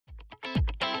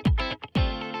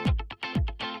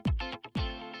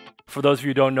For those of you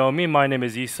who don't know me, my name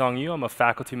is Yisong Yue. I'm a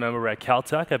faculty member at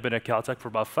Caltech. I've been at Caltech for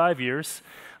about 5 years,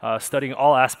 studying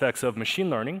all aspects of machine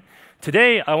learning.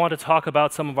 Today, I want to talk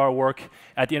about some of our work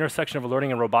at the intersection of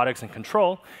learning and robotics and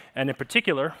control. And in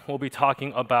particular, we'll be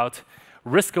talking about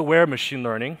risk-aware machine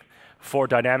learning for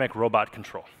dynamic robot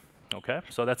control. Okay,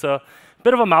 so that's a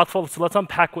bit of a mouthful, so let's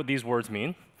unpack what these words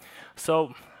mean.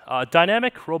 So,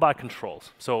 dynamic robot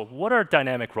controls. So what are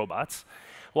dynamic robots?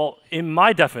 Well, in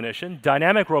my definition,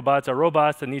 dynamic robots are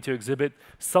robots that need to exhibit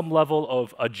some level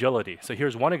of agility. So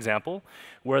here's one example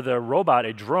where the robot,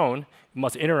 a drone,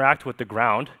 must interact with the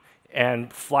ground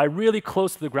and fly really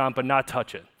close to the ground but not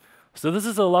touch it. So this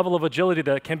is a level of agility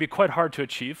that can be quite hard to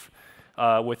achieve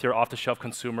with your off-the-shelf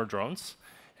consumer drones.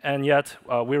 And yet,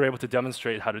 we were able to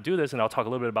demonstrate how to do this, and I'll talk a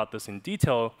little bit about this in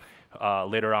detail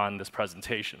later on in this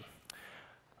presentation.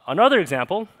 Another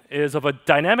example is of a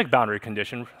dynamic boundary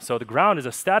condition. So the ground is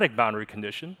a static boundary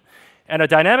condition. And a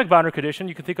dynamic boundary condition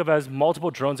you can think of as multiple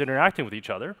drones interacting with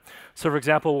each other. So for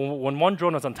example, when one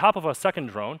drone is on top of a second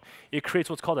drone, it creates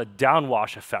what's called a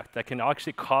downwash effect that can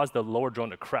actually cause the lower drone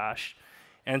to crash.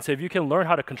 And so if you can learn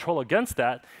how to control against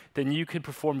that, then you can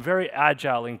perform very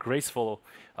agile and graceful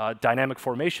dynamic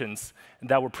formations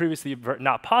that were previously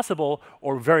not possible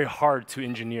or very hard to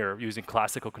engineer using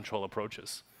classical control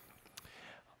approaches.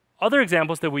 Other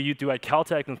examples that we do at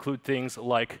Caltech include things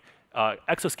like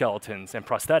exoskeletons and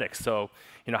prosthetics. So,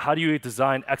 how do you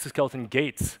design exoskeleton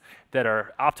gates that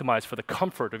are optimized for the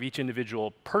comfort of each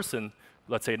individual person,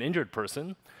 let's say an injured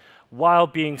person, while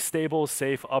being stable,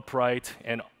 safe, upright,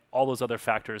 and all those other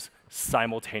factors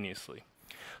simultaneously.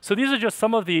 So these are just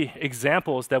some of the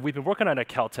examples that we've been working on at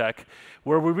Caltech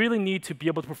where we really need to be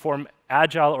able to perform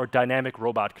agile or dynamic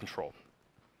robot control.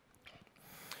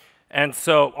 And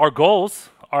so our goals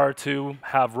are to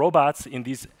have robots in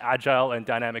these agile and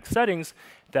dynamic settings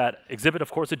that exhibit,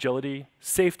 of course, agility,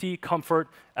 safety, comfort,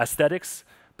 aesthetics,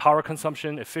 power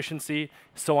consumption, efficiency,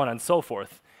 so on and so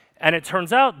forth. And it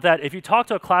turns out that if you talk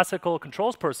to a classical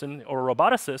controls person or a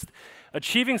roboticist,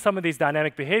 achieving some of these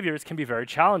dynamic behaviors can be very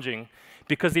challenging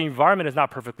because the environment is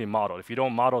not perfectly modeled. If you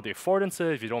don't model the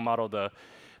affordances, if you don't model the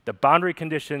boundary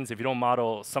conditions, if you don't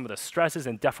model some of the stresses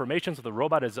and deformations of the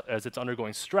robot as it's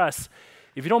undergoing stress,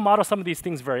 if you don't model some of these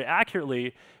things very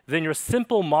accurately, then your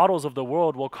simple models of the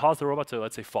world will cause the robot to,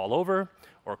 let's say, fall over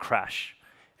or crash.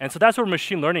 And so that's where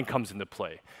machine learning comes into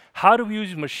play. How do we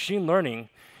use machine learning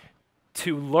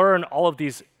to learn all of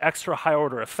these extra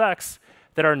high-order effects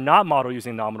that are not modeled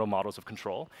using nominal models of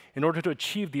control in order to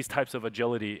achieve these types of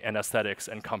agility and aesthetics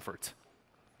and comfort?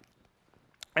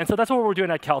 And so that's what we're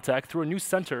doing at Caltech through a new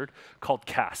center called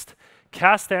CAST.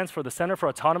 CAST stands for the Center for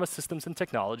Autonomous Systems and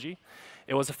Technology.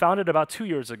 It was founded about 2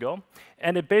 years ago,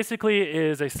 and it basically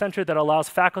is a center that allows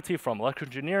faculty from electrical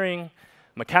engineering,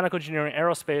 mechanical engineering,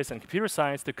 aerospace, and computer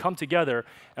science to come together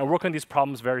and work on these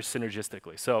problems very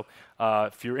synergistically. So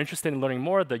if you're interested in learning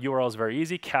more, the URL is very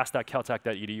easy,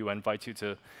 cast.caltech.edu. I invite you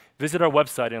to visit our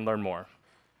website and learn more.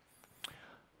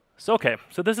 So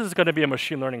this is going to be a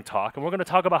machine learning talk, and we're going to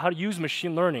talk about how to use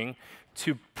machine learning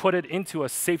to put it into a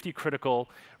safety-critical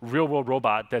real-world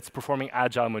robot that's performing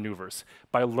agile maneuvers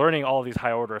by learning all of these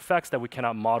high-order effects that we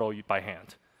cannot model by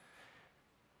hand.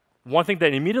 One thing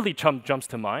that immediately jumps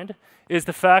to mind is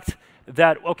the fact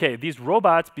that, these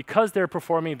robots, because they're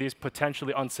performing these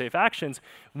potentially unsafe actions,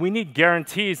 we need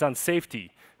guarantees on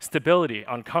safety, stability,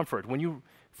 on comfort. When you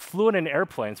flew in an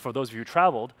airplane, for those of you who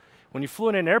traveled, when you flew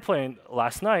in an airplane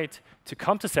last night to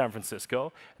come to San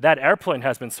Francisco, that airplane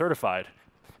has been certified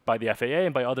by the FAA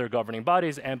and by other governing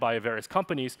bodies and by various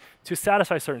companies to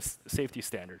satisfy certain safety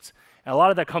standards. And a lot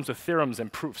of that comes with theorems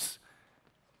and proofs.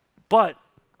 But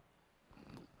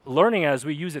learning as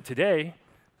we use it today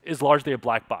is largely a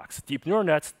black box. Deep neural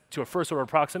nets, to a first-order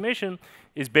approximation,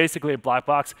 is basically a black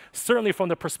box, certainly from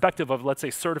the perspective of, let's say,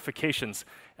 certifications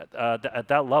at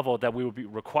that level that we would be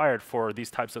required for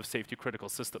these types of safety-critical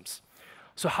systems.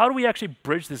 So how do we actually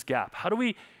bridge this gap? How do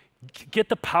we get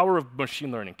the power of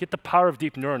machine learning, get the power of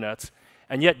deep neural nets,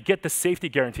 and yet get the safety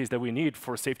guarantees that we need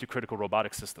for safety-critical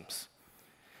robotic systems?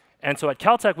 And so at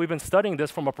Caltech, we've been studying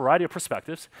this from a variety of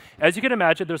perspectives. As you can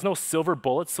imagine, there's no silver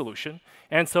bullet solution.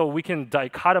 And so we can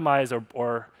dichotomize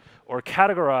or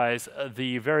categorize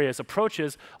the various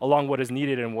approaches along what is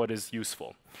needed and what is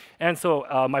useful. And so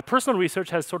my personal research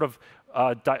has sort of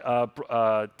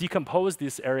decomposed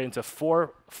this area into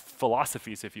 4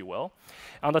 philosophies, if you will.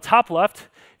 On the top left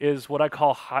is what I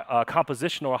call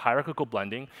compositional or hierarchical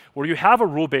blending, where you have a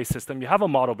rule-based system, you have a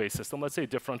model-based system, let's say a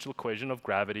differential equation of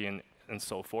gravity and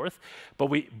so forth, but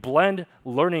we blend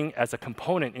learning as a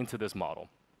component into this model.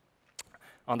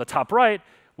 On the top right,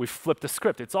 we flip the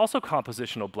script. It's also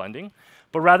compositional blending,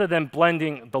 but rather than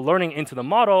blending the learning into the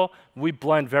model, we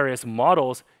blend various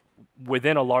models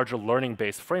within a larger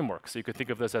learning-based framework. So you could think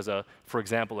of this as, for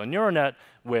example, a neural net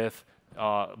with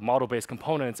model-based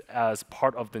components as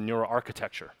part of the neural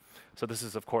architecture. So this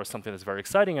is, of course, something that's very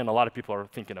exciting and a lot of people are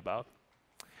thinking about.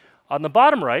 On the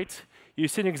bottom right, you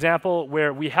see an example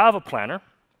where we have a planner,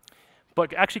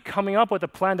 but actually coming up with a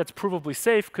plan that's provably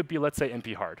safe could be, let's say,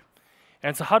 NP-hard.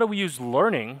 And so how do we use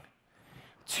learning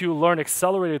to learn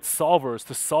accelerated solvers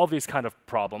to solve these kind of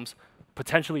problems,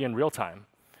 potentially in real time?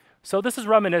 So this is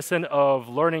reminiscent of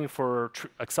learning for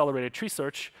accelerated tree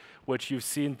search, which you've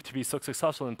seen to be so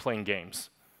successful in playing games.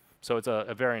 So it's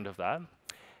a variant of that.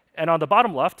 And on the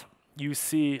bottom left, you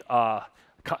see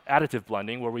additive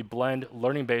blending, where we blend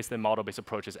learning-based and model-based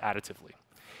approaches additively.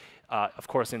 Of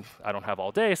course, I don't have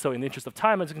all day, so in the interest of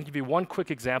time, I'm just going to give you one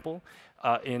quick example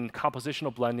in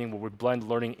compositional blending, where we blend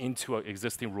learning into an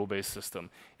existing rule-based system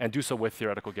and do so with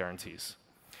theoretical guarantees.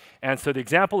 And so the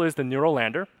example is the neural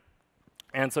lander.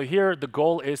 And so here, the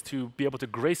goal is to be able to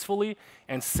gracefully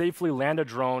and safely land a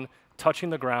drone touching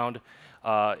the ground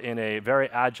in a very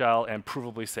agile and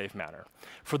provably safe manner.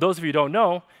 For those of you who don't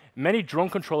know, many drone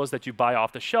controllers that you buy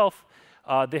off the shelf,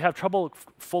 they have trouble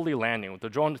fully landing. The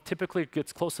drone typically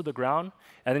gets close to the ground,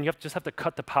 and then you just have to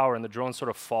cut the power, and the drone sort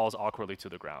of falls awkwardly to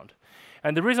the ground.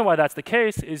 And the reason why that's the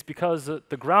case is because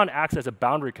the ground acts as a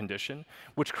boundary condition,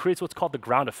 which creates what's called the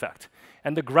ground effect.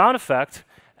 And the ground effect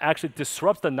actually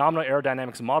disrupts the nominal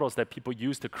aerodynamics models that people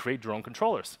use to create drone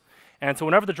controllers. And so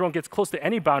whenever the drone gets close to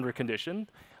any boundary condition,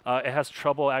 it has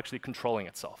trouble actually controlling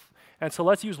itself. And so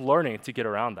let's use learning to get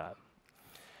around that.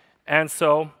 And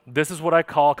so this is what I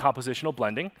call compositional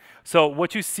blending. So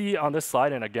what you see on this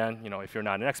slide, and again, if you're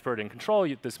not an expert in control,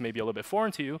 this may be a little bit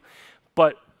foreign to you,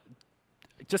 but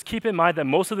just keep in mind that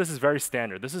most of this is very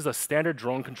standard. This is a standard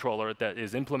drone controller that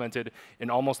is implemented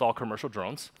in almost all commercial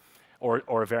drones, or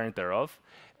a variant thereof.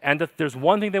 And that there's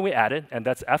one thing that we added, and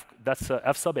that's F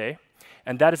sub A,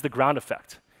 and that is the ground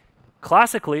effect.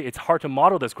 Classically, it's hard to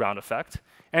model this ground effect,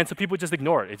 and so people just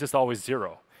ignore it. It's just always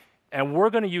 0. And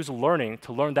we're going to use learning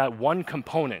to learn that one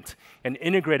component and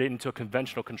integrate it into a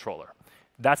conventional controller.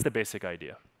 That's the basic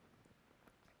idea.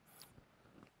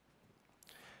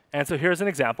 And so here's an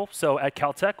example. So at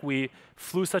Caltech, we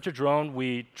flew such a drone.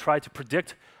 We tried to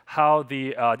predict how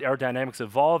the aerodynamics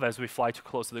evolve as we fly too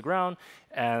close to the ground,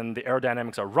 and the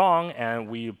aerodynamics are wrong, and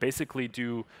we basically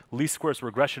do least squares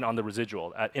regression on the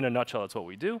residual. In a nutshell, that's what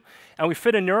we do. And we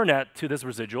fit a neural net to this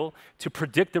residual to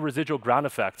predict the residual ground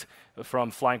effect from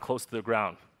flying close to the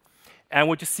ground. And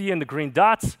what you see in the green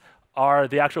dots are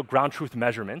the actual ground truth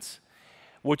measurements.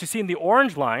 What you see in the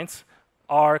orange lines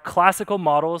are classical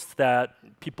models that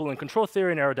people in control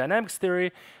theory and aerodynamics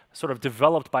theory sort of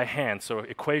developed by hand, so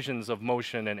equations of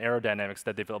motion and aerodynamics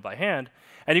that they developed by hand.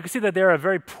 And you can see that they're a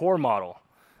very poor model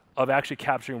of actually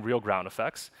capturing real ground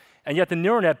effects. And yet the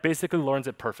neural net basically learns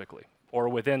it perfectly, or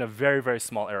within a very, very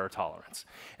small error tolerance.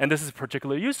 And this is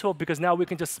particularly useful because now we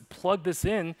can just plug this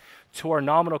in to our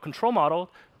nominal control model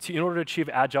in order to achieve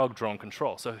agile drone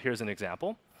control. So here's an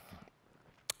example.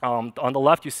 On the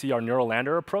left, you see our neural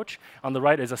lander approach. On the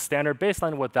right is a standard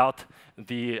baseline without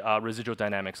the residual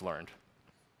dynamics learned.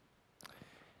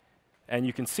 And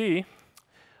you can see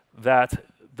that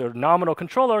the nominal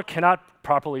controller cannot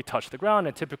properly touch the ground,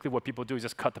 and typically what people do is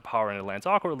just cut the power and it lands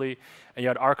awkwardly, and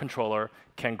yet our controller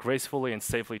can gracefully and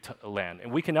safely land.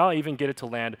 And we can now even get it to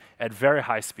land at very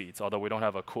high speeds, although we don't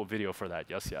have a cool video for that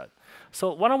just yet.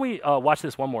 So why don't we watch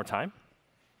this one more time?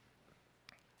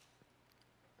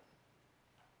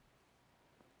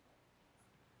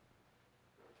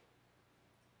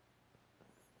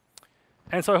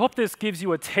 And so I hope this gives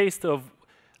you a taste of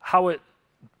how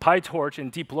PyTorch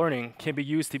and deep learning can be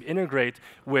used to integrate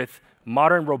with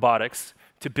modern robotics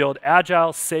to build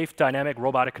agile, safe, dynamic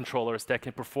robotic controllers that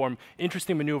can perform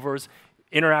interesting maneuvers,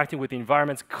 interacting with the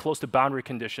environments close to boundary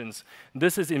conditions.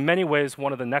 This is, in many ways,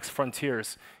 one of the next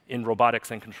frontiers in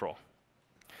robotics and control.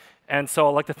 And so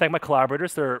I'd like to thank my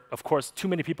collaborators. There are, of course, too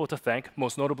many people to thank,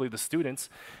 most notably the students.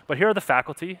 But here are the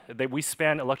faculty. We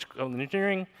span electrical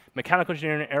engineering, mechanical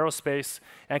engineering, aerospace,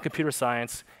 and computer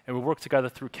science. And we work together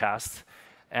through CAST.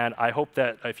 And I hope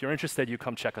that if you're interested, you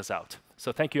come check us out.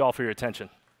 So thank you all for your attention.